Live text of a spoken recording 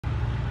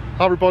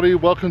Hi everybody,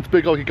 welcome to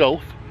Big OGGIE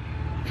Golf.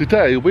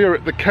 Today we are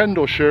at the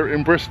Kendleshire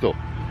in Bristol.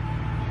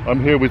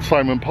 I'm here with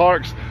Simon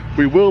Parks.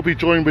 We will be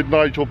joined with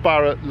Nigel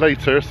Barratt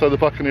later, so the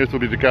Buccaneers will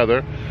be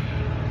together.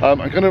 I'm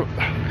gonna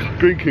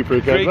greenkeeper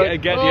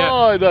again. Yeah.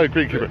 Oh, I know,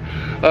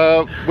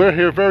 greenkeeper. We're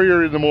here very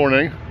early in the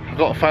morning. I've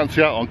got a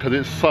fancy hat on because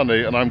it's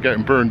sunny and I'm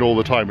getting burned all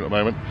the time at the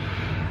moment.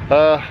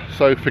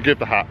 So forgive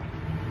the hat.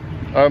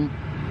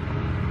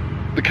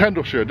 The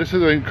Kendleshire, this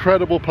is an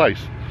incredible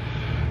place.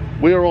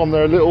 We are on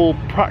their little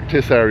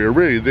practice area,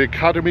 really, the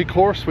academy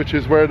course, which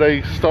is where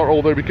they start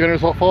all their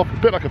beginners off, a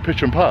bit like a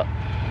pitch and putt.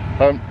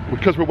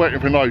 Because we're waiting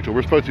for Nigel,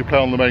 we're supposed to play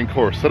on the main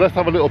course. So let's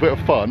have a little bit of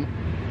fun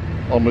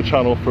on the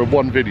channel for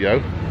one video.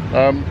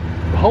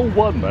 Hole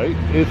one, mate,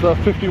 is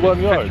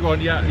 51 yards. 51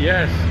 yards,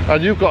 yes.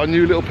 And you've got a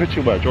new little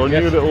pitching wedge, or a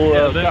new little...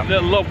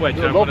 little lob wedge.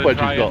 Little lob wedge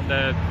you've got.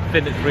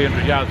 Thin at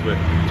 300 yards with.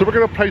 So we're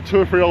going to play 2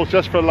 or 3 holes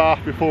just for a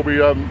laugh before we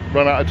run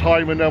out of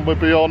time, and then we'll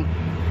be on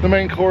the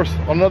main course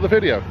on another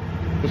video.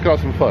 Let's go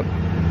have some fun.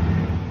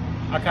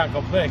 I can't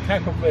complain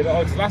at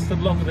all. It's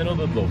lasted longer than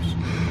other gloves.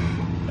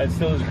 It's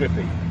still as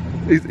grippy.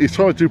 He's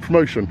trying to do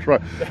promotion,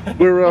 right?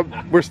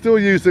 We're still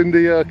using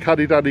the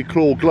Caddy Daddy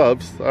Claw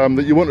gloves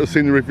that you won't have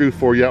seen the review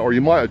for yet, or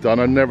you might have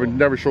done. I'm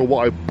never sure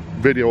what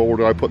video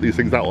order I put these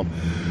things out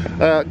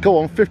on. Go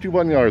on,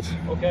 51 yards.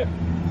 Okay,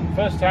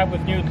 first time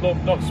with new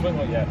club, not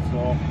swinglet yet,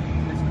 so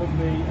this could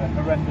be a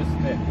horrendous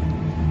nip.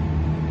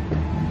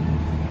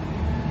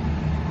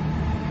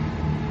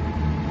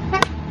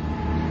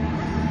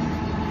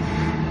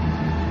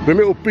 The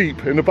little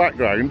beep in the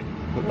background,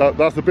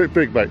 that's a bit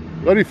big, mate.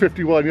 Only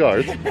 51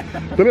 yards.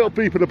 The little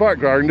beep in the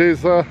background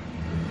is a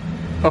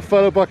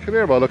fellow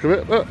Buccaneer by the look of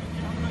it. Look.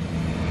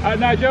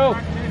 Nigel!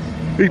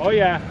 Oh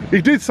yeah. He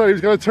did say he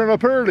was going to turn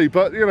up early,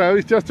 but you know,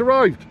 he's just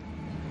arrived.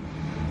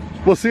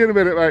 We'll see you in a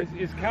minute, mate.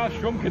 His car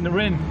shrunk in the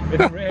rain.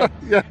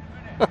 Yeah.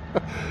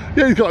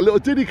 Yeah, he's got a little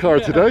Diddy car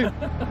today.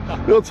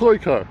 Little toy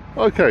car.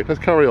 Okay, let's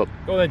carry on.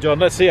 Go on then, John,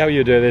 let's see how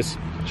you do this.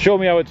 Show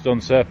me how it's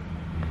done, sir.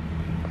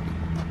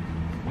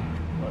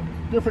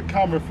 Different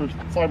camera for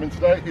Simon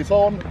today. It's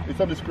on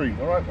the screen,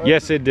 alright?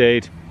 Yes,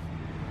 indeed.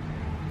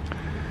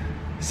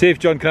 See if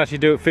John can actually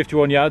do it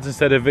 51 yards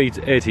instead of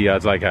 80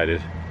 yards like I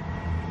did.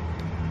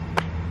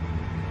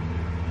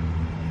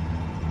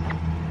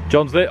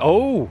 John's there.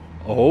 Oh,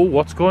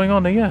 what's going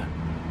on here?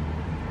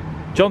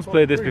 John's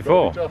played this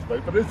before. Just,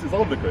 mate, but this is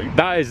on the green.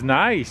 That is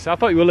nice. I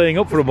thought you were laying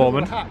up for a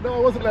moment. No, I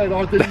wasn't laying up.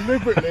 I was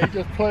deliberately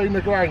just playing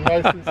the ground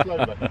nice and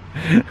slowly.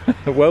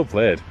 Well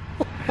played.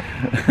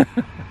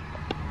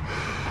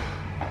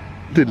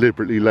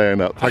 Deliberately laying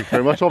up, thank you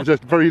very much. I'm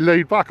just very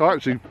laid back. I'm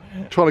actually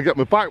trying to get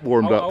my back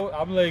warmed up.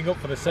 I'm laying up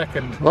for the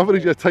second. I've only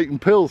just taken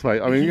pills, mate.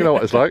 I mean, you know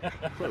what it's like.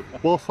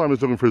 While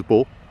Simon's looking for his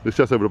ball, it's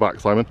just over the back,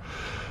 Simon.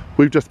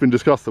 We've just been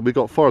discussing we've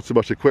got far too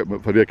much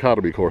equipment for the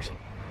academy course.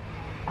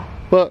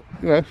 But,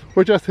 you know,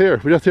 we're just here.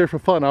 We're just here for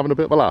fun, having a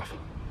bit of a laugh.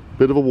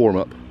 Bit of a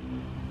warm-up.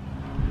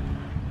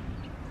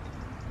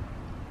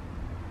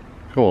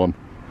 Come on.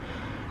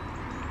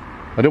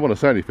 I didn't want to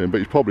say anything, but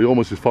he's probably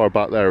almost as far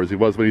back there as he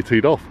was when he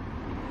teed off.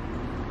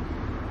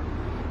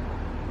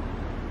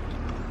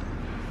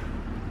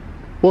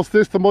 What's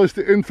this, the most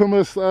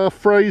infamous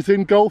phrase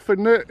in golf,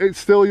 isn't it? It's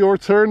still your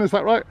turn, is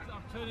that right?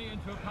 I'm turning it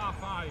into a par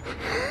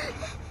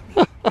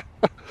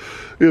 5.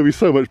 He'll be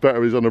so much better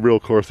if he's on the real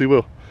course, he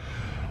will.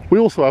 We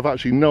also have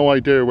actually no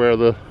idea where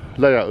the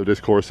layout of this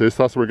course is,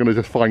 so that's where we're going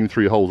to just find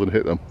 3 holes and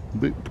hit them.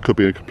 It could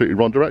be in a completely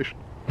wrong direction.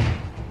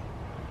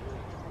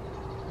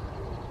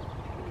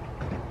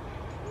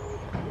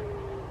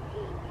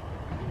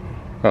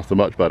 That's a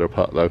much better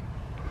putt though.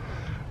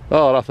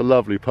 Oh, that's a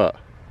lovely putt.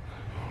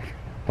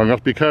 I'm going to have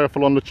to be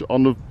careful on the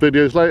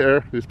videos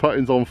later. His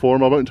putting's on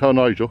form. I won't tell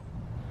Nigel.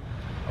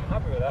 I'm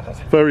happy with that.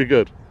 Very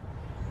good.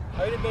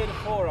 I only made a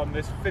 4 on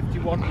this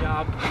 51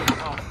 yard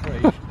par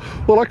 3.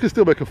 Well, I can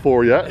still make a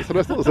 4 yet, so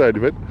let's not say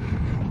anything.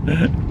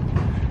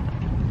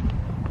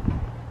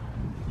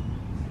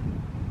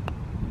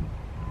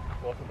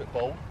 Well, a bit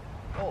bold.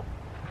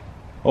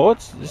 Oh,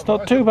 it's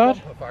not too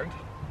bad.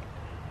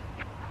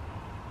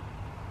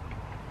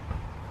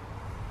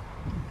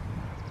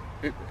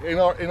 In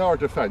our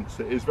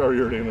defence, it is very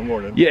early in the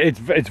morning. Yeah, it's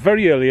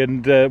very early,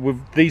 and with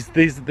these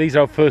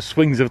are our first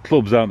swings of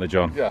clubs, aren't they,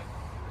 John? Yeah.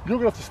 You're going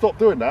to have to stop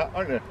doing that,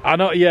 aren't you? I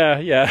know,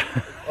 yeah.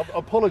 I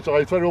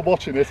apologise to anyone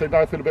watching this, they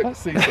now feel a bit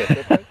seasick,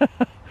 okay?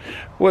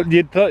 Well,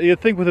 you'd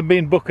think with them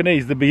being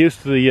Buccaneers, they'd be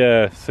used to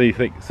the sea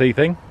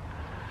thing.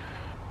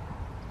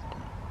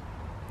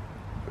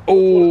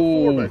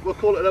 Oh, we'll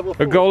call it level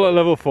 4. A goal at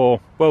level 4.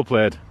 Well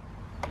played.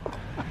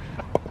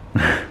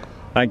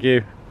 Thank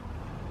you.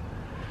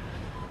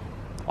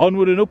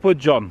 Onward and upward,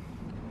 John.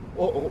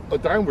 Or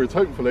downwards,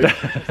 hopefully.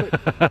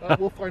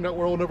 We'll find out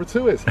where hole number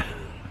 2 is.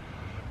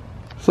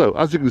 So,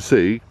 as you can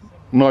see,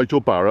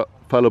 Nigel Barratt,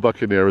 fellow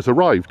Buccaneer, has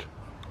arrived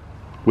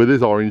with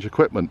his orange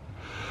equipment.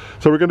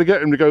 So we're going to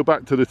get him to go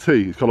back to the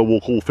tee. He's going to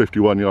walk all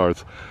 51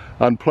 yards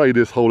and play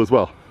this hole as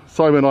well.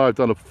 Simon and I have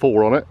done a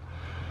 4 on it.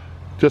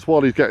 Just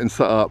while he's getting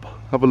set up,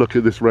 have a look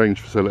at this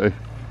range facility.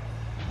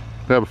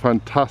 They have a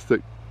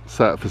fantastic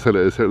set of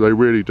facilities here, they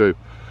really do.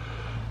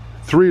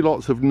 3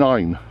 lots of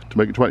 9 to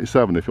make it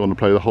 27 if you want to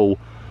play the whole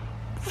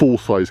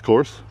full-size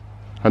course.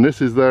 And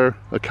this is their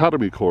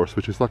academy course,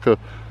 which is like a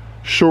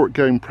short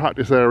game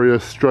practice area,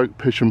 stroke,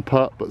 pitch and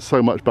putt, but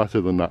so much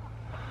better than that.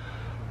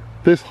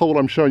 This hole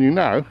I'm showing you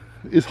now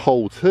is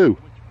hole 2,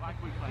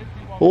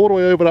 all the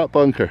way over that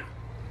bunker.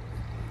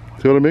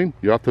 See what I mean?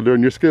 You have to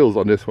learn your skills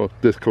on this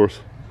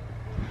course.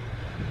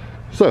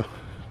 So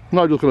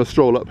Nigel's going to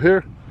stroll up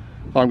here,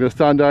 I'm going to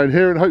stand down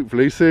here and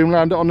hopefully see him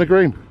land it on the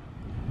green,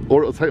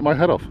 or it'll take my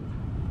head off.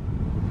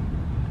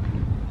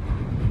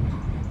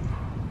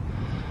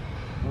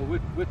 Well,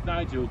 with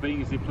Nigel,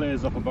 being as he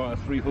plays up about a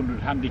 300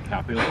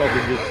 handicap, he'll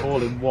probably just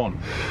all in one.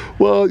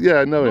 Well,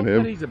 yeah, knowing Not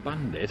him. that he's a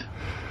bandit.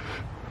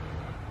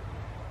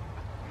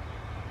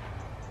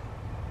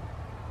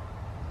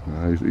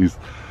 He's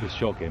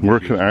shocking.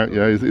 working it out,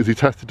 yeah. Is he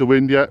tested the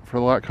wind yet for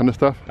all that kind of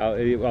stuff?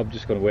 I'm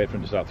just going to wait for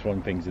him to start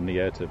throwing things in the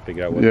air to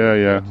figure out what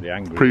the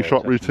angry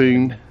Pre-shot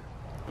routine.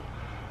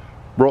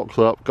 Rocks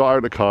up, got out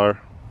of the car.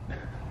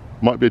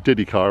 Might be a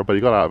Diddy car, but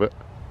he got out of it.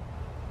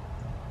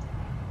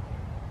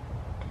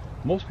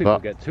 Most people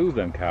get 2 of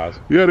them cars.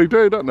 Yeah, they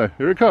do, don't they?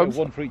 Here it comes.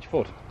 1 for each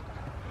foot.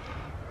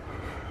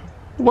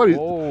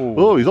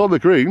 Well, he's on the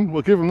green.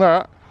 We'll give him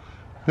that.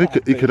 He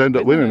could end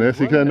up winning this.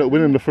 He could end up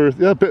winning the first.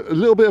 Yeah, a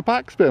little bit of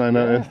backspin, I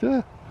noticed.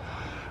 Yeah.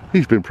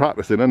 He's been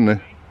practicing,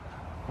 hasn't he?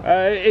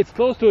 It's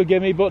close to a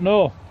gimme, but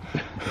no.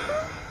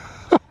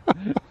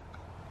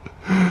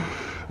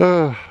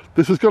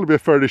 This is going to be a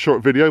fairly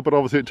short video, but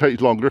obviously it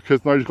takes longer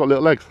because Nigel's got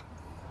little legs.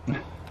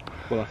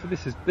 Well,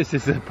 this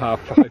is a par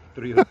 5,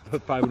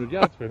 500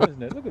 yards for him,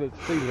 isn't it? Look at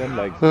the speed of them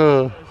legs.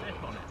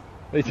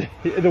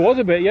 There was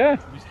a bit, yeah.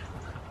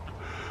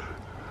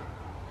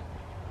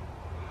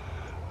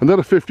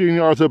 Another 15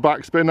 yards of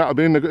backspin, that'll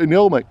be in the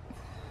hole, mate.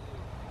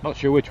 Not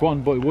sure which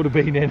one, but it would have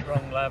been in.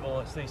 Wrong level,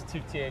 it's these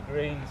 2-tier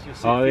greens. You'll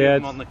see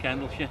them on the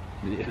Kendleshire.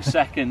 Yeah. The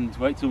second,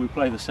 wait till we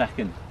play the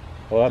second.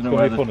 Well, that's going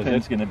to be fun, isn't it?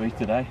 It's going to be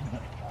today.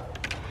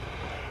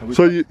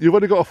 So you've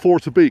only got a 4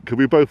 to beat, because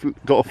we both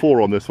got a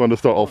 4 on this one to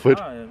start off with.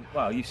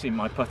 Well, you've seen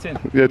my putting.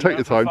 Yeah, take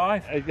your time.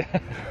 5?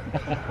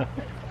 Are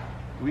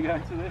we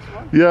going to this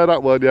one? Yeah,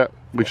 that one, yeah.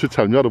 We should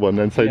tell him the other one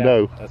then, say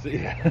no. That's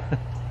it,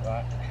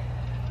 Right.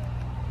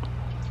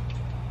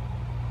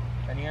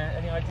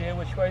 Any idea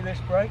which way this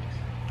breaks?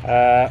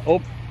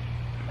 Up.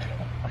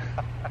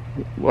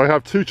 I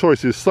have 2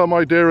 choices, some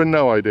idea and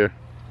no idea.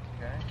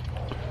 Okay.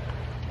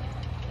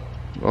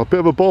 A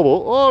bit of a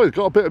bobble. Oh, he's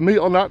got a bit of meat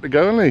on that to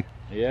go, hasn't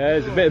he? Yeah,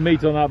 there's a bit of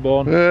meat on that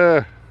bone.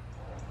 Yeah.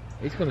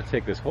 He's going to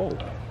take this hole.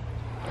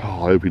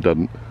 Oh, I hope he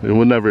doesn't.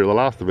 We'll never hear the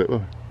last of it, will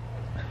we?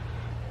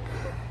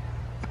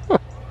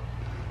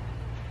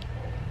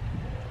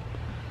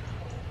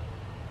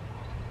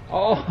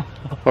 Oh.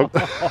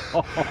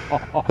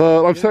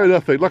 I'm saying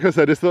nothing. Like I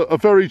said, it's a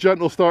very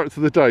gentle start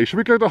to the day. Should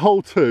we go to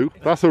hole 2?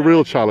 That's a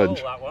real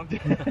challenge. I'm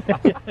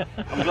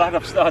glad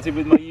I've started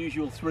with my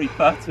usual 3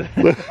 putt.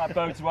 That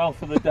bodes well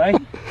for the day.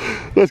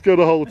 Let's go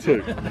to hole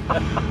 2.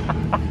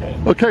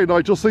 Okay,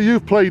 Nigel, so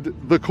you've played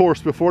the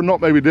course before, not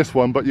maybe this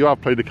one, but you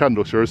have played the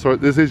Kendleshire, so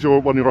this is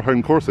one of your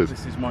home courses.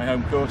 This is my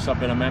home course. I've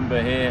been a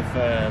member here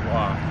for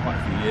quite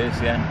a few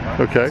years, yeah.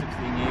 Okay.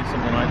 16 years,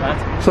 something like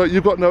that. So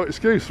you've got no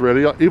excuse,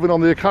 really, even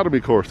on the academy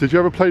course. Did you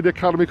ever play the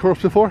academy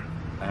course before?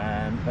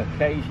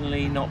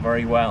 Occasionally, not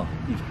very well.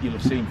 You'll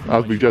have seen from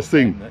as we just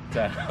seen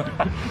that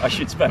I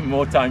should spend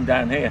more time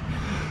down here.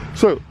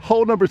 So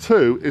hole number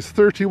 2 is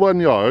 31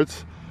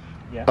 yards.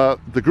 Yeah.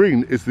 The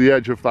green is the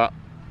edge of that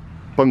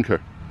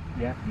bunker.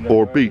 Yeah.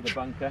 Or beach.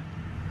 Bunker.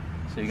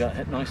 So you got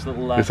a nice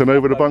little. It's an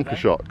over the bunker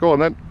shot. Go on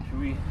then.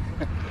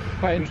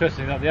 Quite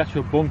interesting that the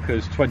actual bunker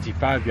is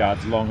 25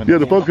 yards long. And yeah,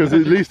 the bunker is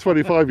at least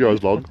 25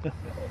 yards long.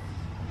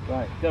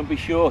 Right. Don't be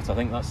short. I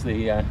think that's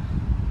the.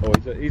 Oh,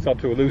 he's on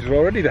to a loser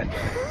already then.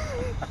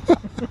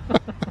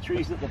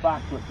 Trees at the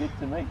back look good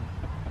to me.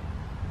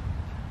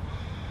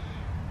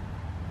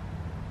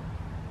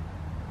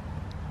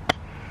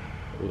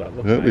 Oh, that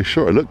looks Yeah, they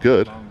sure look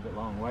good.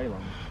 Long way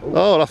long.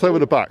 Oh, that's over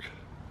the back.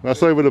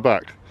 That's over the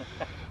back.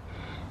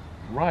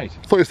 Right.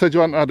 I thought you said you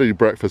hadn't had any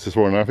breakfast this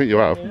morning. I think you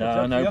have.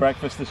 No, no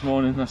breakfast this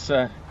morning. That's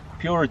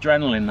pure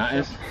adrenaline, that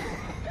is.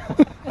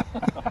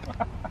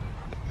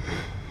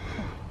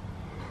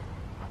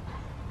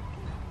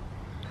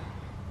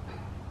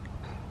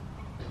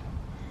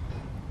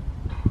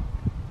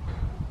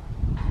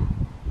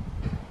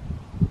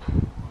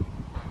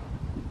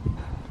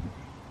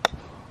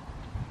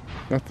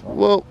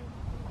 Well,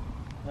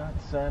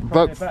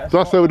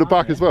 that's over the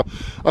back as well.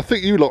 I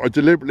think you lot are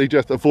deliberately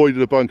just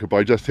avoiding the bunker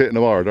by just hitting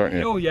them hard, aren't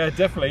you? Oh yeah,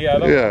 definitely.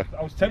 Yeah. Yeah.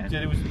 I was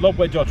tempted. It was lob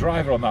wedge or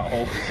driver on that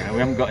hole. Yeah, we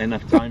haven't got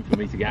enough time for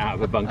me to get out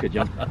of a bunker,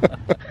 John.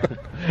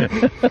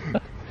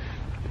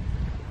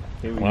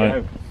 Here we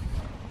go.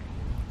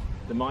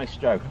 The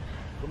maestro.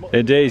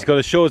 Indeed, he's got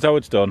to show us how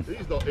it's done.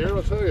 He's not here,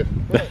 I tell you.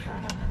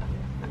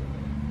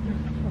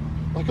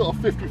 I got a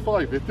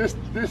 55. If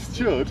this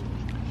should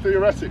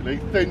theoretically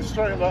thin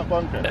straight in that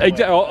bunker.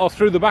 Or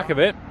through the back of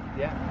it.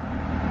 Yeah.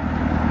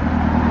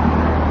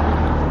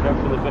 Go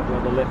for the bit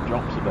where the lip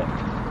drops a bit.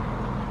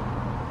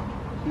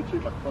 You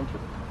treat like a bunker.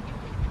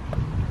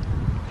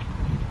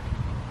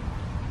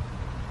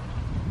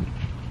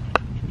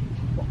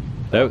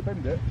 There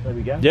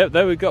we go. Yep,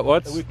 there we go.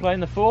 What? Are we playing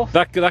the fourth?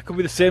 That could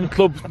be the same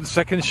club, the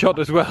second shot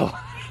as well.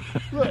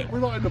 Look, we're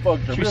not in the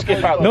bunker. Should we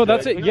skip out? No,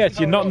 that's it. Yes,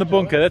 you're not in the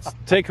bunker. Let's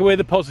take away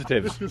the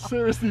positives. This could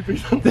seriously be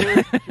the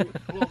worst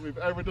vlog we've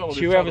ever done on this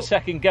Should we have a channel.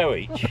 second go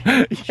each?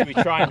 Should we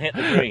try and hit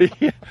the green?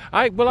 Yeah.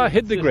 I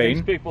hit the green.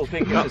 These people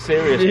think it's a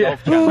serious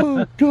golf channel.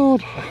 Oh,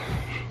 God.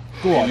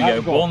 Go on, here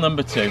we go. Ball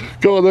number 2.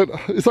 Go on then.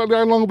 Is that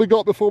how long have we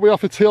got before we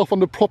have to tee off on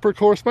the proper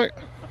course, mate?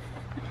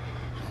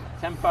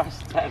 10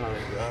 past 10, I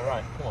think. All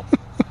right, come on.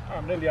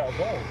 I'm nearly out of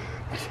ball.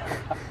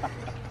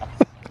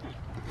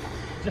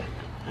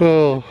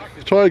 Oh,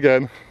 try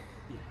again.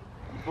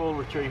 Ball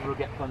retriever will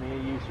get plenty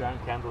of use around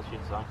Kendleshire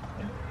side.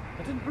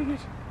 I didn't bring it.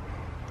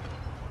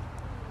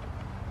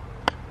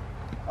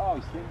 Oh,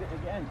 he's thinned it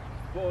again.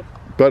 Good.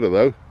 Better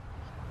though.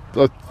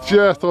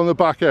 Just on the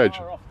back edge.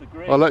 Off the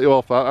grid. I'll let you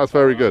off that. That's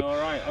very good. All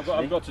right,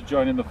 I've got to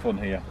join in the fun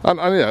here. And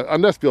yeah,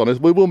 and let's be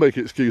honest, we will make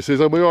excuses,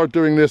 and we are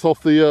doing this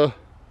off the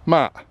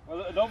mat,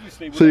 Well, and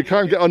obviously, so you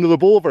can't get under the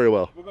ball very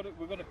well. We're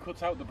going to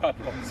cut out the bad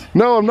ones.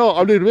 No, I'm not.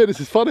 I'm doing it. This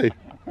is funny.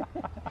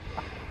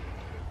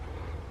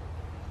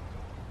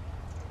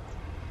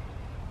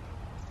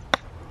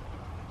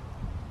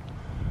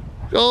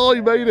 Oh,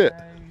 you made it.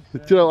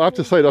 You know, I have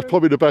to say that's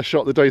probably the best shot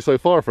of the day so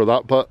far for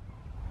that, but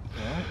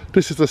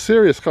this is a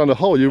serious kind of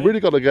hole. You really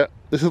got to get,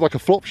 this is like a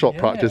flop shot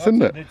practice,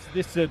 isn't it?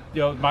 This is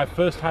my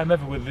first time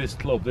ever with this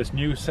club, this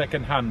new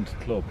second-hand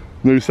club.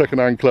 New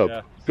second-hand club.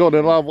 Yeah. Go on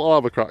then, I'll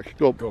have a crack.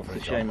 Go on. Go for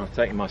It's a shame I've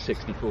taken my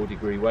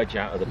 64-degree wedge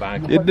out of the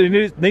bag. it. They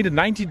need a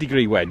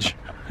 90-degree wedge.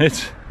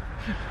 It's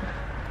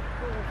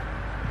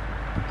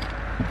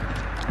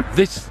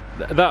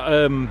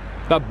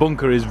that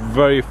bunker is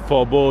very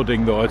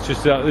foreboding though. It's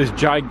just this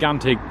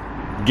gigantic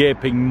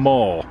gaping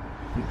maw.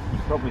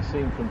 You've probably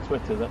seen from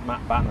Twitter that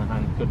Matt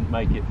Bannerhan couldn't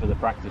make it for the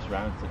practice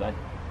round today.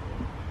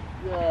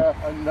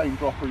 Yeah, and name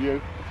dropper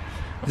you.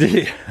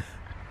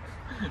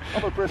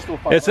 I'm a Bristol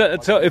fan. If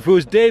it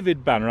was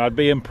David Banner, I'd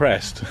be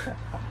impressed.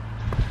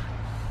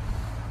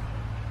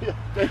 Yeah,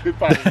 David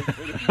Banner.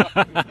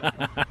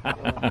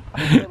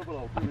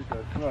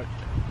 Right.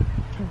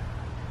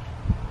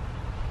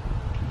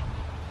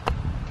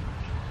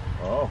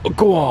 Oh,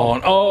 go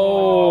on!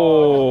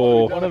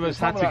 Oh! One of us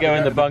had to go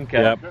in the bunker.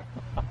 Yep.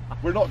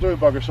 We're not doing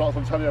bugger shots,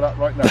 I'm telling you that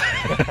right now.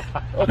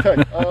 Okay,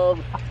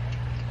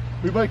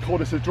 we may call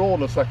this a draw on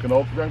the second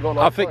hole. We haven't got a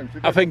lot of time.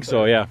 I think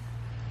so. Yeah.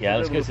 Yeah,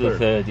 let's go to the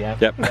third, yeah.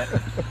 Yep.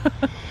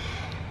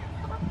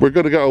 We're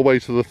going to get away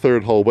to the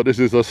third hole, but this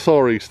is a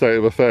sorry state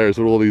of affairs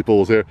with all these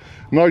balls here.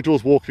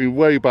 Nigel's walking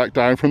way back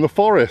down from the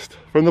forest,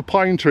 from the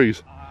pine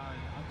trees. I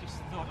just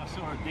thought I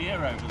saw a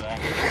deer over there.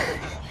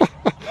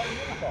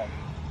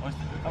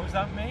 Was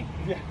that me?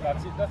 Yeah,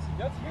 that's it. That's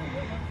it.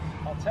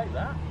 I'll take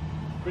that.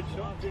 Bridge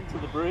shot into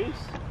the breeze.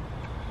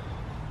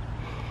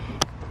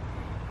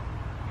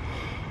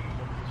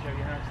 Show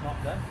you how it's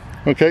not done.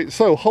 Okay,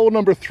 so hole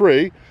number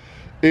 3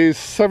 is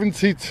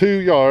 72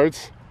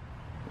 yards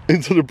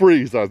into the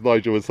breeze, as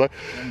Nigel would say.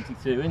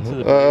 72 into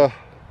the breeze.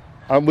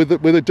 And with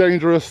a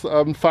dangerous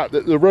fact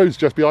that the road's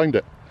just behind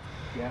it.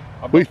 Yeah.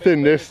 We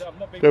thin this,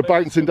 they're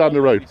bouncing down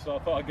the road. So I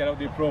thought I'd get out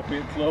the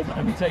appropriate club.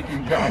 I'm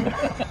taking driver.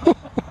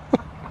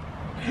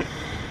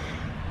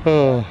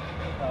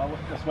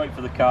 Let's wait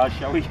for the cars,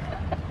 shall we?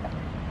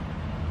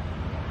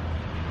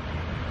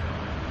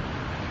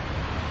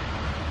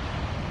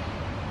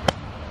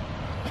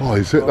 Oh,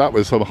 is it? That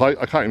was some height.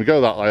 I can't even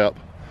go that high up.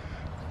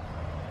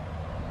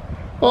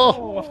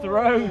 Oh, Off the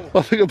road.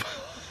 I think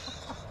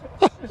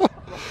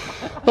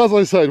as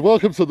I said,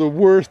 welcome to the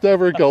worst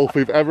ever golf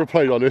we've ever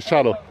played on this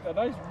channel. A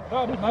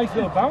nice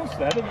little bounce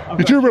there, didn't it?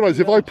 You do realise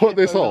if I put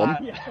this on,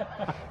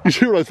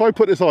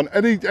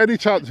 any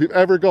chance we've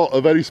ever got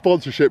of any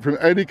sponsorship from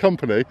any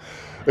company,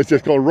 it's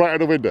just gone right out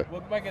the window. We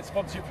might get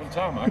sponsorship from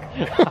Tarmac.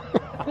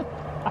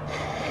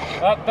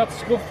 that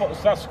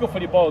scuff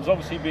on your ball is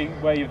obviously being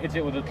where you hit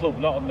it with the club,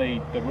 not on the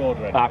road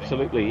or anything.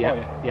 Absolutely, yeah.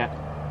 Oh,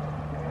 yeah.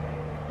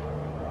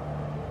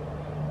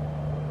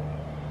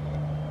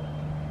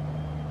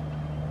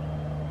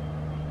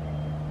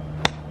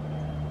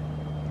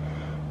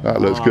 That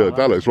looks good.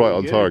 That looks right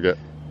on target.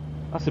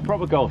 That's a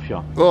proper golf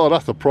shot. Oh,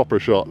 that's a proper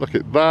shot. Look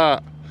at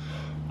that.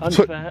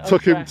 Took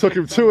him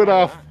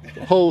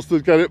 2.5 holes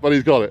to get it, but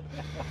he's got it.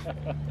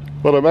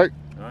 Well done, mate.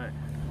 Right.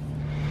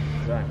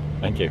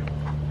 Thank you.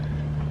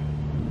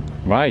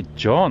 Right,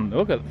 John.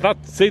 Look at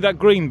that. See that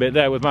green bit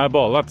there with my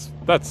ball?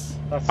 That's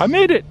I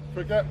made it.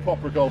 Forget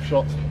proper golf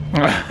shots.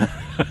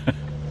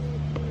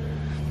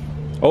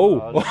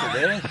 Oh. Look at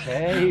this.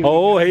 Hey,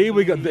 Oh, here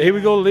we go. We're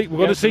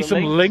going to see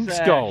some links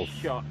golf.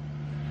 Shot.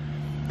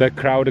 The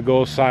crowd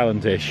goes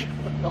silentish.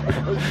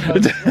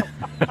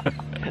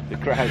 The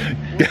crowd.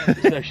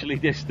 Socially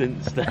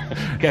distanced.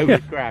 Go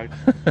with crowd.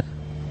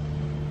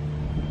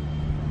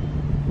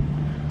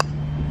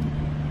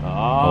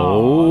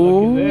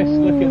 Oh, look at this.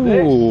 Look at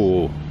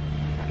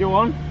this. Go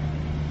on.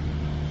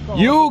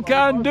 You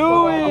can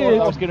do it!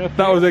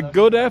 That was a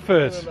good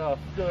effort.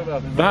 Good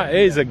enough. That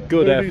is a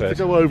good Who needs effort.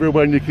 to go over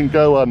when you can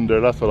go under,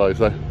 that's what I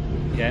say.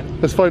 Yeah.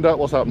 Let's find out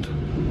what's happened.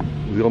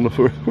 Is he on the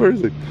floor? Where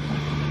is he?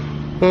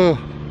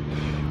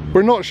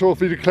 We're not sure if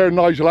we declare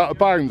Nigel out of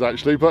bounds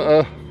actually,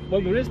 but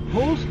well, there is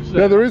posts.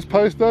 yeah, there is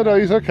post. No,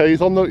 he's okay.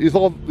 He's on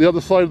the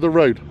other side of the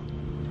road.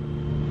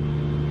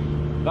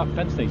 That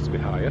fence needs to be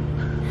higher.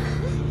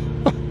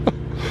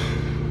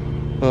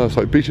 Oh, it's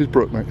like Beach's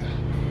Brook, mate.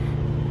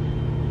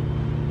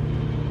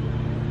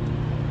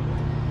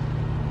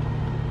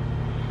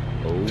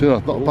 Oh, Do you know,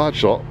 that's not a bad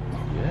shot.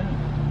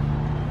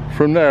 Yeah.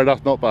 From there,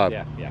 that's not bad.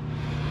 Yeah, yeah.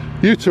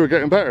 You two are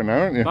getting better now,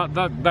 aren't you?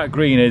 That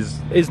green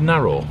is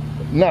narrow.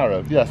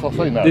 Narrow, yes, I'll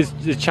say narrow.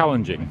 It's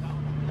challenging.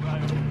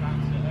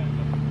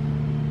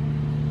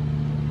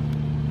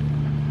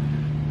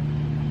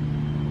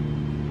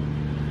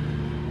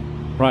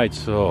 Right,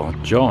 so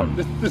John.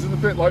 This is a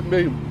bit like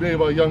me at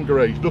my younger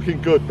age,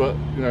 looking good, but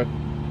you know,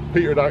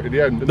 petered out at the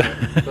end, didn't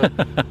it? So,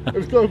 it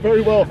was going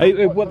very well.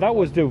 That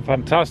was doing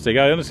fantastic.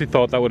 I honestly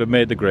thought that would have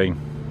made the green.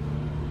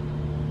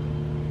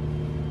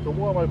 So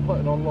why am I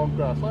putting on long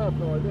grass? I have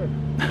no idea.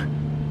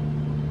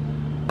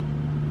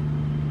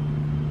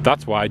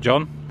 That's why,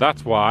 John.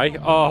 That's why.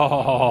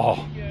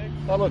 Oh,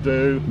 That'll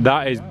do.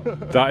 that is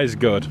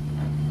good.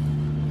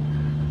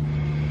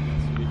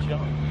 Good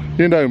shot.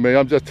 You know me,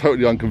 I'm just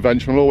totally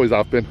unconventional, always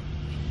have been.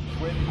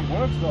 Where did it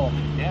work though?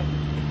 Yeah.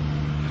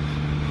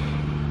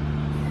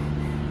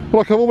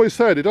 Like I've always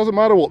said, it doesn't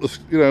matter what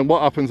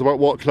what happens about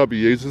what club you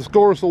use. The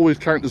scorers always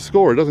count the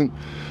score. It doesn't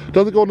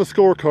go on the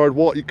scorecard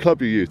what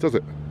club you use, does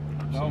it?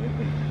 No.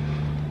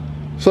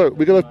 So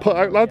we're going to put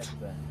out, lads.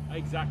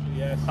 Exactly.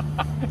 Yes.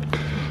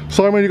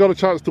 Simon, you got a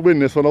chance to win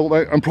this one,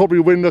 mate, and probably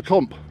win the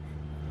comp.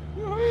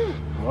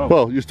 Whoa.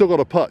 Well, you still got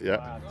a putt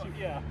yet.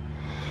 Yeah.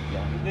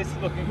 This is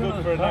looking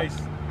good for a nice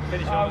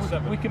finish on the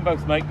 7. We can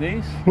both make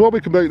these. Well,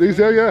 we can make these.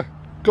 Yeah.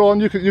 Go on,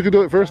 you can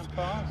do it first.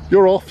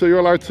 You're off, so you're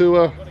allowed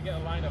to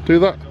do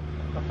that.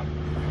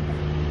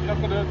 You're not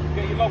going to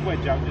get your lob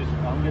wedge out, just.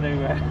 I'm going to.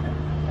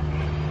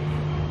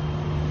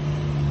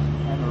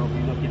 Emma will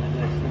be looking at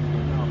this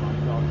thinking, oh my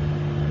god.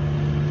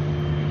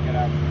 Get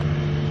out.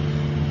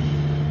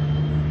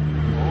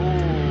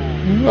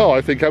 Oh,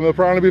 I think Emma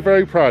Brown will be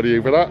very proud of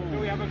you for that. Do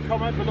we have a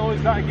comment below?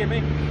 Is that a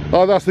gimme?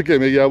 Oh, that's a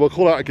gimme, yeah, we'll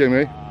call that a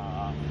gimme.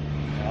 Yeah,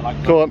 I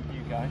like Go on.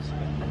 you guys.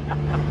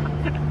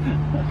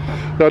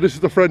 No, this is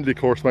the friendly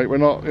course, mate. We're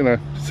not,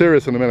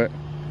 serious in a minute.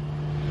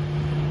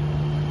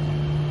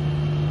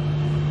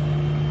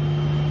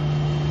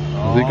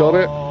 Has he got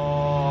it?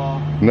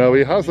 No,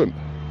 he hasn't.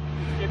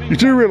 You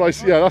do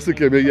realise, yeah, that's a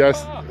gimme,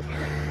 yes.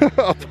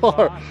 A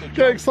par.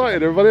 Get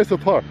excited, everybody, it's a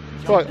par.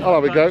 Right, I'll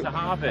have a go.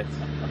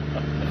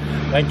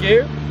 Thank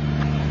you.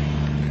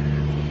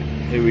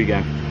 Here we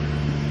go.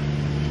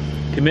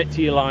 Commit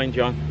to your line,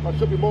 John. I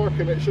should be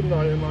marking it, shouldn't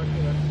I?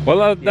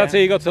 Well, that's how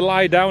you got to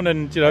lie down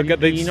and get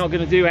these. You're not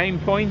going to do aim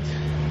point?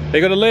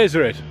 You got to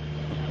laser it.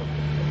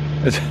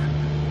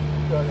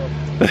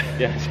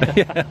 Yes.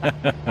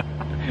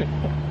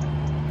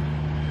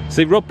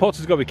 See, Rob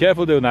Potter's got to be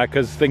careful doing that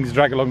because things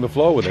drag along the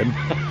floor with him.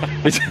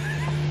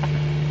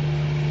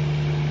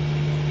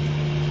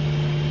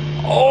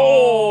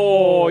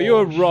 Oh,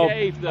 you're Rob.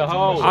 Shaved the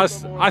hole.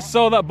 I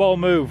saw that ball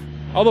move.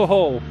 On the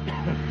hole.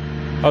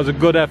 That was a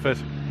good effort.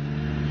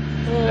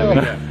 There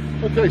we go.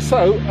 Okay,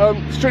 so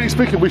strictly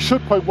speaking, we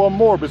should play one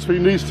more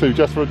between these two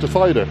just for a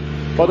decider.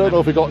 But I don't know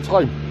if we got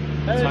time.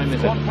 What time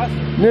is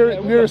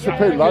it? Nearest the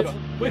pin, lads.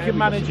 We can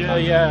manage a.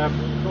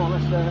 Go on,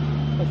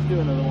 let's do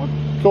another one.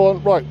 Go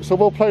on, right. So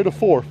we'll play the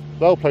 4th.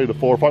 They'll play the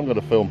 4th. I'm going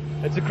to film.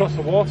 It's across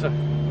the water.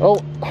 Oh,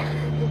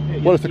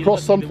 well, it's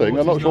across something.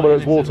 I'm not sure whether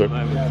it's water.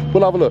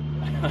 We'll have a look.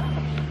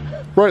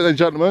 Right then,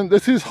 gentlemen,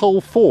 this is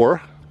hole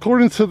 4.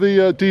 According to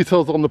the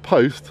details on the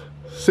post,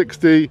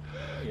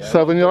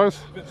 67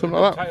 yards, something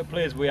like that. The type of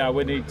players we are,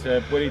 we need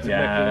to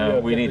Yeah,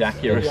 we need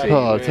accuracy.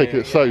 Oh, I take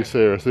it so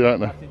seriously,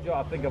 don't I?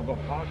 I think I've got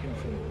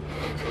Parkinson.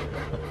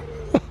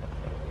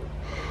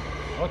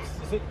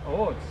 Is it?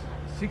 Oh, it's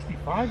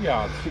 65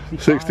 yards.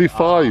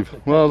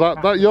 65. Well,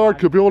 that yard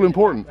could be all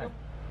important.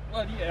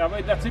 Well, yeah, I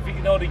mean, that's if you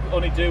can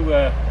only do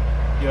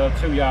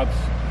 2 yards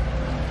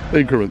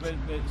Increments.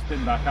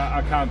 spin back.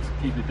 I can't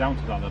keep it down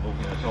to that level.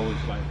 It's always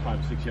like 5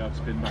 or 6 yards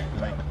spin back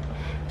for me.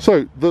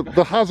 So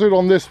the hazard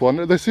on this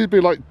one, there seems to be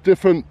like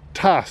different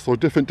tasks or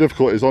different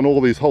difficulties on all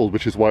these holes,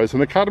 which is why it's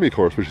an academy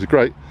course, which is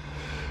great.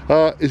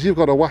 Is you've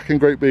got a whacking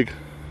great big,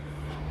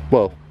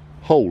 well,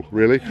 hole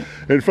really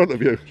in front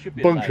of you,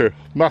 bunker,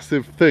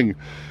 massive thing.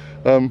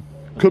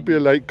 Could be a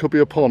lake, could be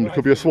a pond,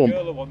 could be a swamp.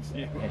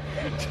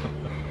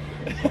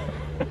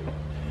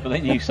 But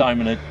they knew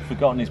Simon had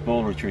forgotten his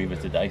ball retriever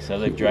today, so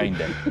they've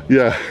drained it.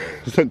 Yeah,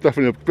 it's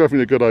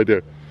definitely a good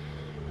idea.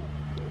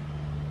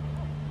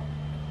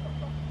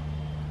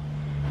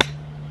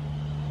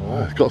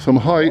 It's got some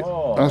height.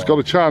 That's got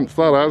a chance.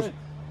 That has.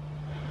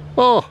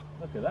 Oh,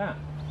 look at that.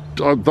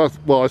 That's,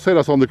 well, I say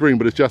that's on the green,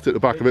 but it's just at the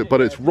back of it.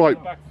 But it's right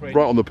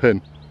on the pin.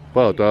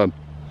 Well done.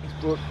 He's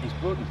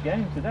brought his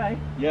game today.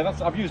 Yeah,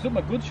 I've used up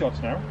my good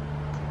shots now.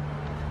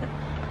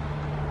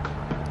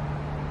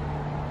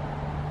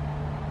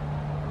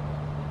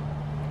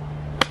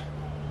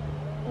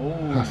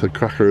 That's a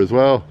cracker as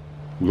well.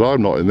 Well,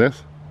 I'm not in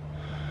this.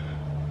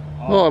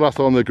 Oh, that's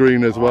on the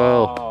green as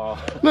well.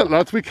 Look,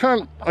 lads, we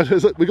can't.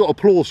 We got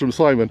applause from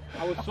Simon.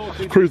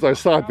 Proves how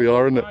sad we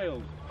are, isn't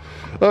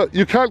it?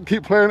 You can't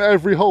keep playing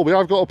every hole. We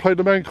have got to play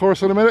the main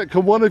course in a minute.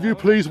 Can one of you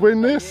please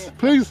win this,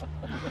 please?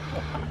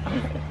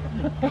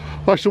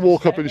 I should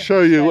walk up and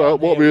show you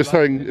what we were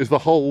saying is the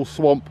whole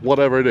swamp,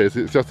 whatever it is.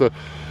 It's just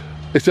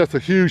a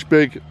huge,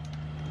 big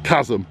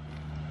chasm.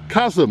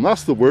 Chasm,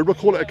 that's the word. We'll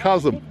call it a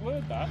chasm.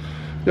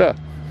 Yeah.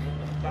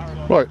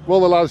 Right. Well,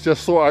 the lads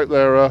just sort out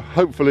their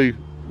hopefully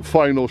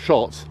final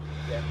shots.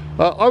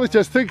 I was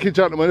just thinking,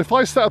 gentlemen, if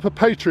I set up a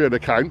Patreon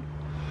account,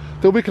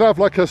 then we could have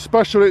like a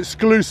special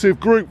exclusive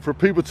group for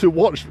people to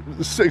watch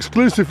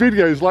exclusive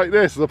videos like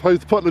this, as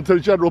opposed to putting them to the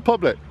general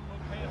public.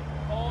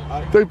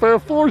 They pay a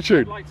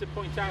fortune. I'd like to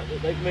point out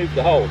that they've moved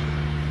the hole.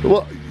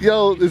 What?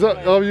 Yo, is that?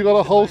 Have you got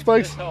a hole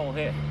space? This hole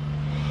here.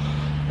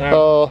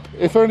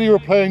 If only you were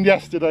playing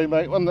yesterday,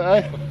 mate, wasn't it?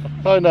 Eh?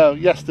 I know,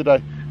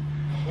 yesterday.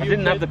 I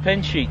didn't have the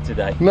pin sheet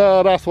today.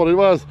 No, that's what it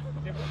was.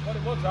 What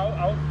it was,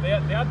 they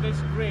had this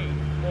green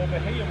over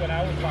here when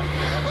I was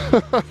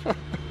back.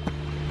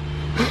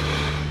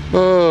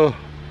 Oh,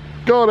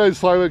 go on then,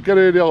 Simon, get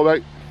it in the hole,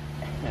 mate.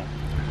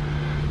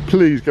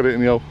 Please get it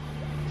in the hole.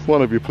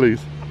 One of you, please.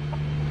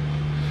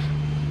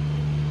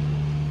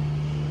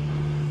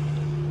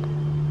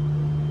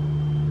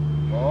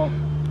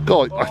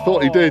 God, I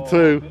thought he did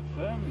too.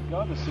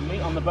 God, there's some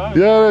meat on the bone.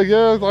 Yeah, you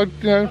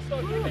know.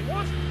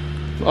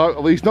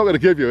 Well, he's not going to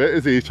give you it,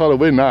 is he? He's trying to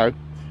win now.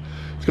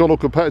 He's gone all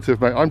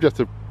competitive, mate. I'm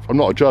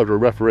not a judge or a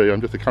referee.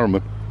 I'm just a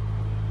cameraman.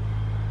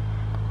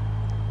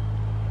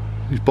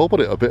 He's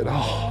bobbled it a bit.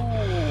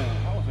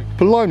 Oh,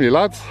 blimey,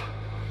 lads.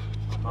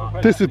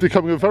 This is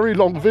becoming a very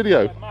long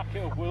video.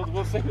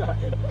 We'll see that.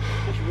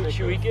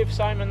 Should we give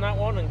Simon that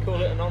one and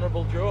call it an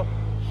honourable draw?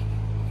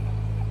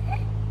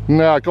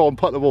 Nah, go on,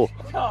 putt the ball.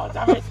 Oh,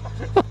 damn it.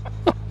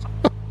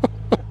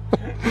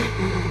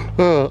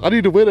 I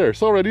need a winner.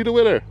 Sorry, I need a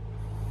winner.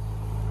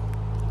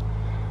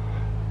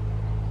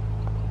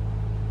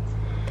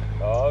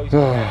 Oh,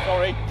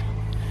 sorry.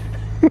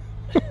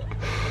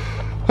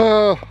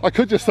 I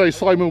could just say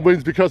Simon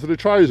wins because of the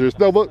trousers.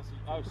 No, but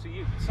Oh, so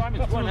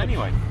Simon's won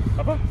anyway.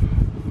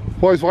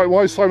 why is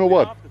Simon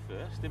won? We halved the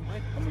first, didn't we?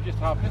 And we just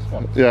halved this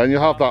one. Yeah, and you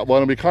have that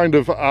one, and we kind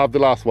of have the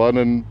last one,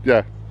 and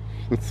yeah,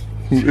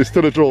 it's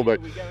still a draw, mate.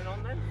 Are we going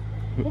on then?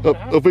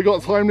 Have we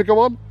got time to go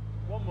on?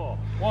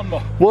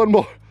 One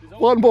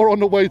more on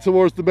the way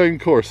towards the main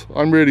course.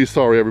 I'm really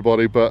sorry,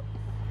 everybody, but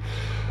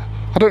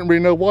I don't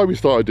really know why we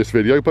started this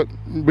video, but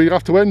we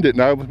have to end it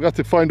now. We have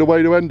to find a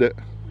way to end it.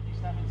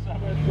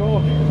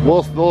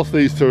 Whilst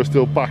these two are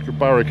still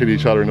barracking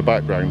each other in the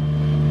background,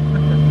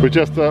 we're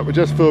just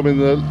filming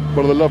one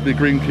of the lovely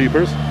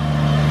greenkeepers.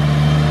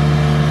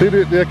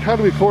 The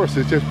academy course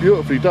is just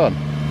beautifully done.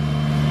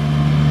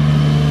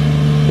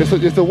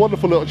 It's a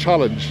wonderful little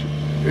challenge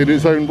in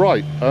its own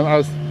right, and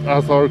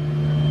as our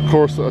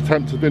course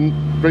attempt has been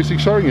basically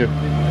showing you.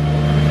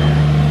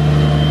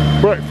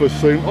 Breakfast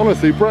soon,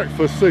 honestly,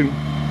 breakfast soon.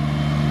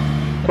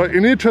 Right,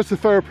 in the interest of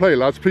fair play,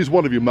 lads, please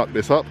one of you muck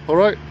this up,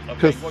 alright?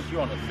 Okay, what do you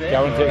want, a third?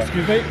 Guarantee,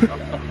 excuse me?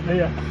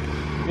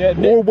 Yeah,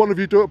 or one of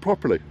you do it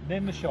properly.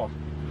 Name the shot.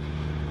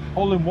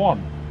 Hole in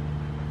one.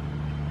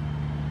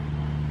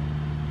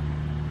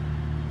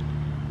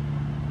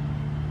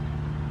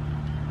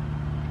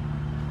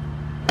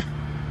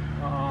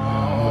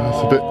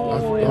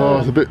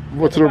 It's a bit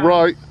to the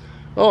right.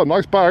 Oh,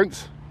 nice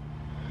bounce.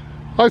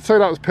 I'd say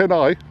that was pin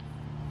eye.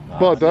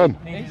 Well done.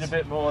 Needed a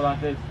bit more, that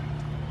did.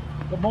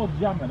 We're more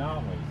jamming,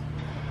 aren't we?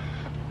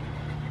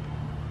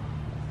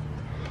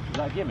 Is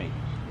that a gimme?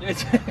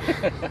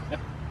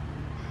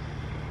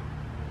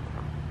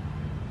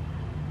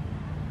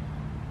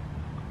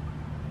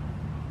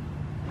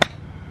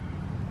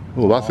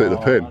 Oh, that's it, the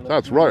pin.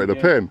 That's right at the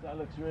pin. That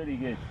looks really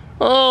good.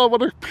 Oh,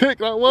 what a pick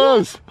that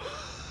was!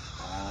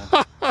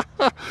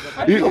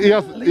 he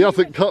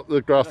hasn't cut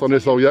the grass on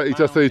this hole yet. He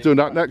just said he's doing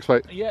that next,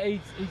 mate. Yeah,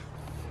 he's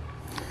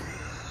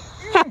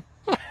I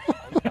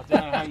don't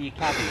know how you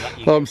caddy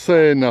that. I'm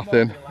saying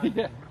nothing.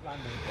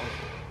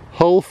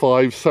 Hole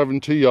 5,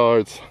 70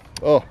 yards.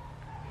 Oh,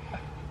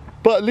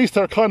 but at least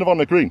they're kind of on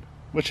the green,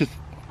 which is,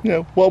 you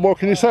know, what more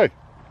can you say?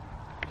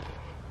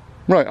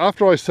 Right,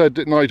 after I said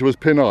that Nigel was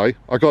pin eye,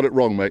 I got it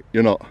wrong, mate.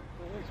 You're not.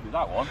 With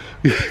that one.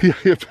 Yeah,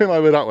 you're pin eye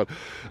with that one.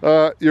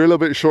 You're a little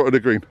bit short of the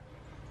green.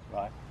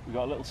 Right, we've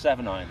got a little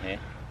 7-iron here.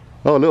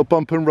 Oh, a little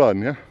bump and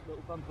run, yeah?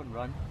 Little bump and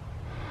run.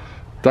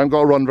 Don't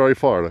got to run very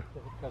far though.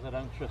 Because I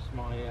don't trust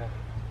my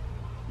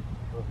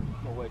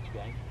wedge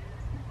game.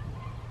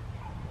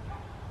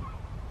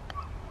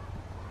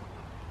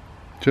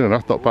 Do you know,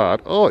 that's not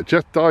bad. Oh, it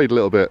just died a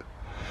little bit.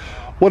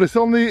 Well, it's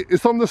on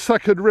the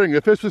second ring.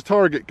 If this was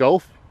target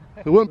golf,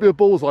 it wouldn't be a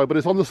bullseye, but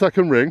it's on the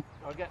second ring.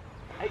 I'll get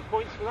 8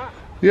 points for that.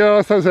 Yeah,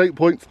 that sounds 8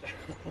 points.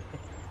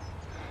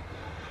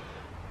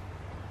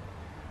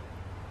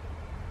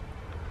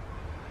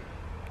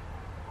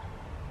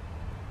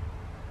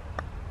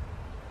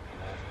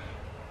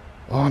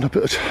 Oh, and a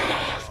bit of,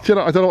 you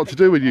know, I don't know what to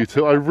do with you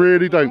two. I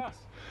really don't. I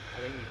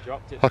think you've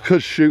dropped it. I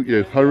could shoot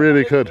you. I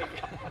really could.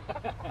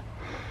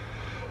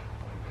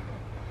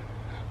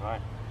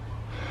 Right.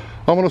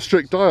 I'm on a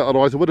strict diet,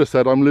 otherwise I would have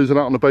said I'm losing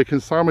out on a bacon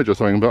sandwich or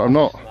something, but I'm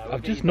not.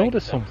 I've just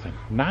noticed something.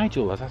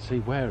 Nigel is actually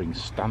wearing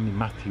Stanley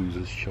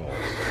Matthews' shorts.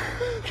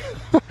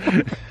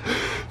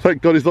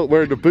 Thank God he's not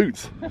wearing the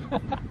boots.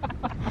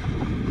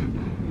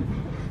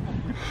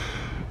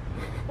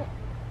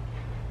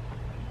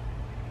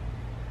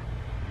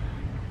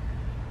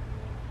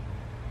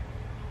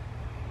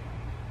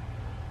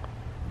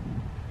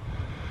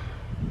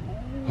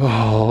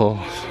 Oh,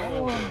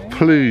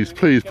 please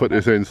put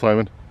this in,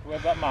 Simon.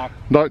 Where's that mark?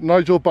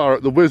 Nigel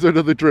Barratt, the wizard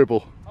of the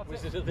dribble.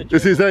 Wizard of the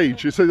It's his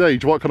age, it's his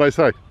age, what can I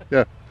say?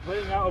 Yeah.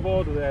 Putting out of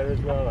order there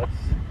as well. That's...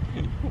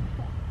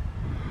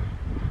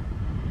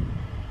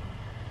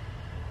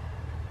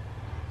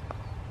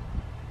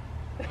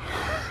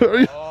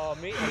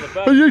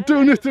 Are you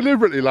doing this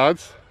deliberately,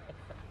 lads?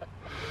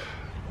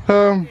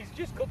 He's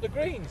just cut the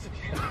greens.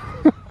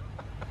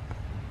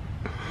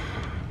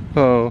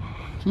 Oh,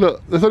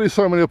 look, there's only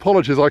so many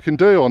apologies I can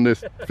do on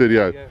this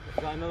video. Is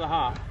that another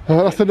half?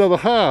 That's another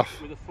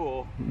half. With a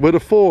 4. With a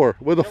 4,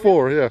 with a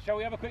 4, yeah. Shall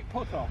we have a quick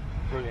putt off?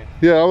 Brilliant.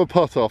 Yeah, I'm a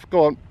putt off,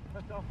 go on.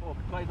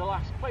 Play the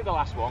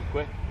last one,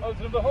 quick. Oh,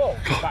 to the hole.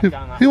 Back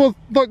down that. He wants,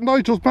 like,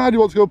 Nigel's mad, he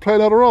wants to go play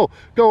another hole.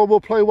 Go on,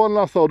 we'll play one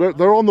last hole.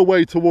 They're on the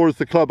way towards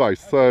the clubhouse,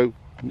 so...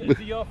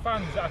 Do your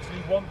fans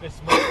actually want this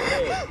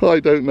more? I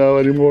don't know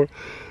anymore.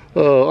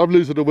 Oh, I'm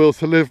losing the will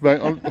to live, mate.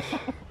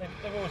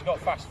 They've always got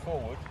fast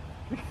forward.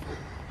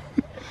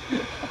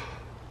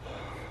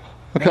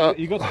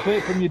 Okay. You got to play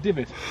it from your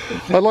divot.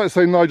 I'd like to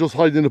say Nigel's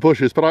hiding in the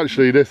bushes, but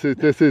actually this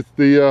is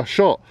the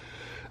shot.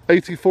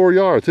 84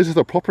 yards. This is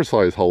a proper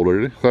size hole,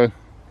 really. So.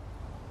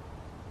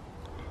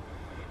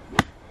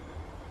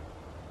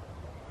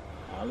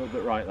 A little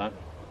bit right, then.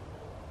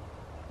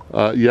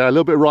 Yeah, a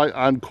little bit right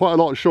and quite a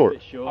lot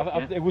short.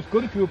 It was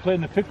good if you were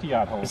playing the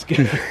 50-yard hole.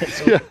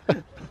 Yeah.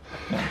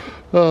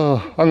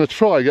 I'm going to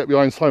try and get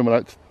behind Simon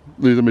without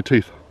losing my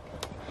teeth.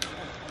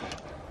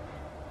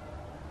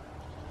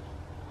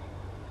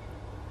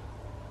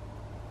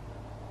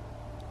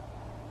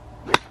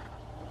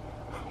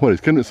 Well,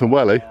 he's getting it some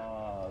welly. Looks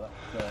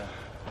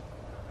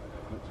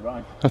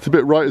right. That's a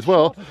bit right as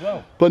well,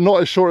 but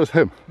not as short as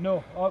him.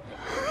 No,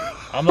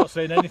 I'm not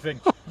saying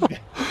anything.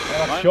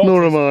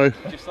 Nor am I.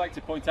 I'd just like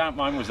to point out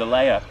mine was a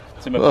layup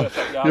to my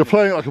perfect yard. You're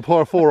playing like a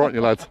par 4, aren't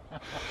you, lads?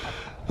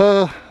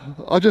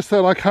 I just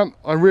said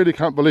I really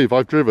can't believe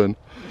I've driven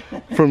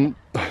from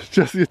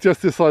just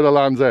this side of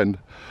Land's End.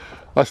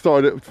 I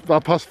started at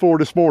 4:30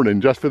 this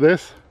morning just for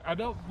this. I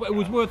know, but it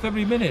was worth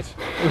every minute.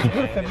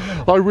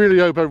 I really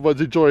hope everyone's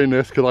enjoying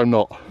this, because I'm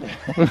not.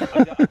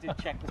 I did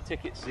check the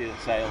ticket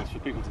sales for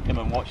people to come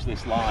and watch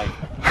this live.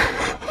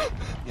 Yeah,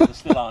 there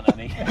still aren't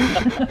any.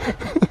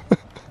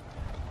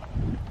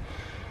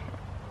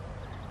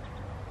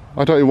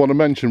 I don't even want to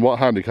mention what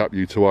handicap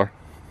you two are.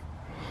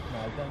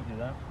 No, don't do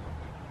that.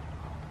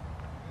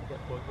 I get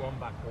 0.1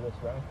 back for this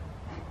round.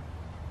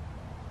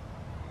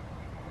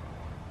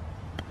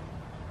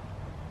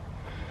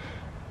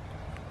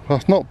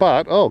 That's not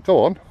bad. Oh,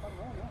 go on.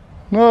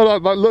 No,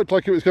 that looked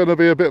like it was going to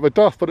be a bit of a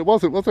duff, but it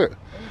wasn't, was it? It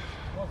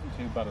wasn't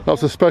too bad at all. That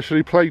was a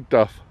specially played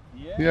duff.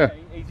 Yeah.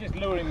 He's just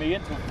luring me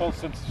into a false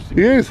sense of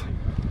security. He is.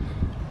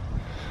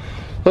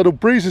 So the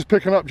breeze is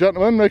picking up,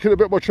 gentlemen, making it a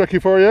bit more tricky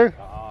for you.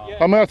 Yeah,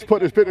 I may have to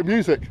put this bit of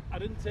music. I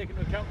didn't take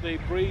into account the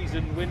breeze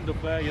and wind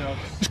up there, you know.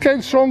 It's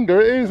getting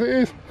stronger, it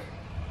is. You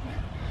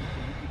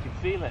can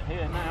feel it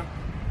here now.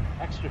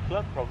 Extra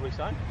club probably,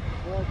 son.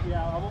 Well,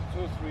 yeah, I'm up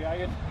to a 3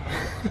 iron.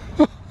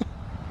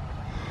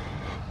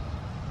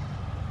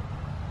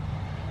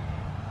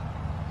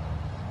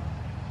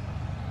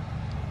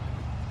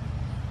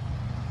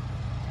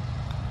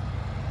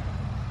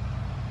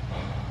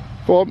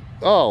 Go on.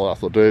 Oh,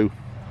 that'll do.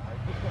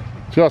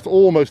 So that's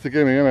almost a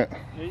gimme, isn't it?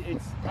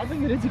 I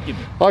think it is a gimme.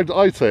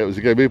 I'd say it was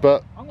a gimme,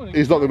 but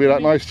he's not going to be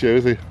that nice to you,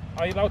 is he?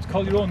 Are you allowed to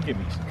call your own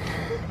gimmies?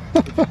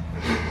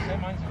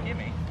 Mine's a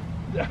gimme.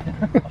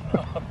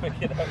 I'll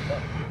pick it up.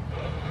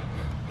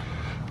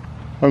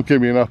 I'm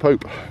gimmying up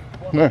hope.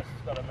 No.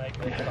 Gotta make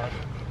this time.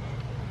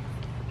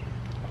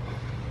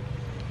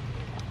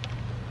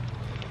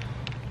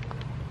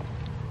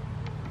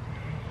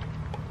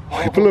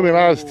 He blooming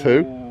has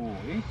to.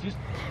 He's just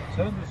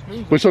turning the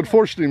screws. Which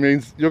unfortunately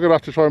means you're going to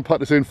have to try and put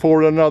this in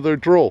for another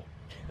draw.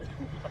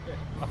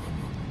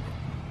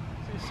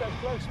 It's so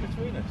close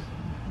between us.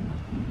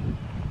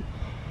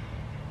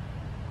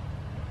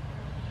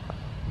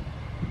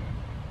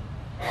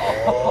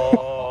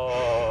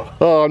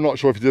 Oh, I'm not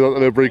sure if you did that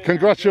delivery.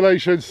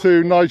 Congratulations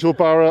to Nigel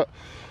Barratt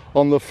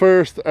on the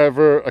first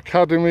ever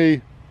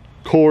Academy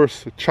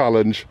course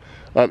challenge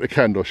at the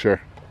Kendleshire.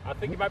 I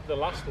think it might be the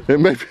last.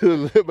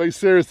 It may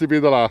seriously be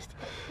the last.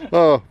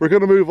 We're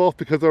going to move off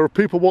because there are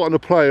people wanting to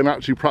play and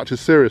actually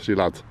practice seriously,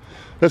 lads.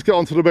 Let's get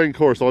on to the main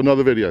course on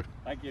another video.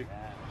 Thank you.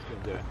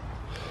 Let's go do it.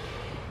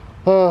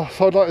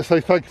 So I'd like to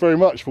say thank you very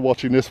much for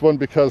watching this one,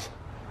 because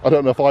I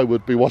don't know if I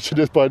would be watching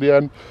this by the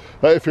end.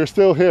 If you're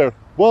still here,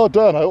 well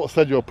done. I ought to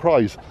send you a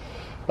prize.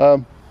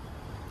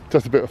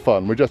 Just a bit of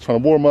fun. We're just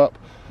trying to warm up,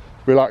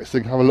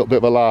 relaxing, have a little bit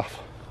of a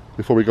laugh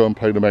before we go and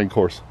play the main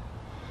course.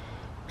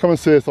 Come and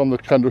see us on the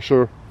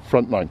Kendleshire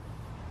front 9.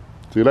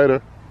 See you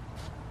later.